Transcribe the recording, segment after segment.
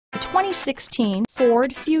2016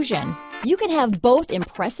 Ford Fusion. You can have both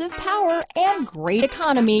impressive power and great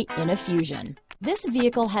economy in a Fusion. This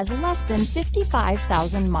vehicle has less than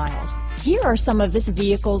 55,000 miles. Here are some of this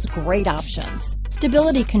vehicle's great options: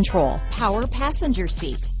 stability control, power passenger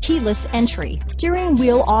seat, keyless entry, steering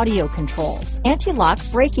wheel audio controls, anti-lock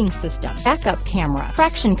braking system, backup camera,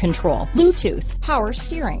 traction control, Bluetooth, power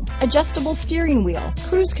steering, adjustable steering wheel,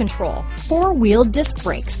 cruise control, four-wheel disc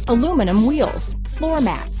brakes, aluminum wheels, floor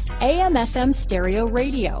mats, AM/FM stereo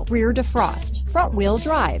radio, rear defrost, front-wheel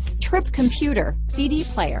drive, trip computer, CD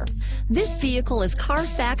player. This vehicle is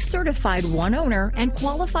Carfax certified one owner and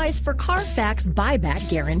qualifies for Carfax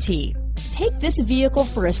buyback guarantee. Take this vehicle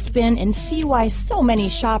for a spin and see why so many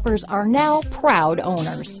shoppers are now proud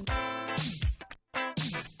owners.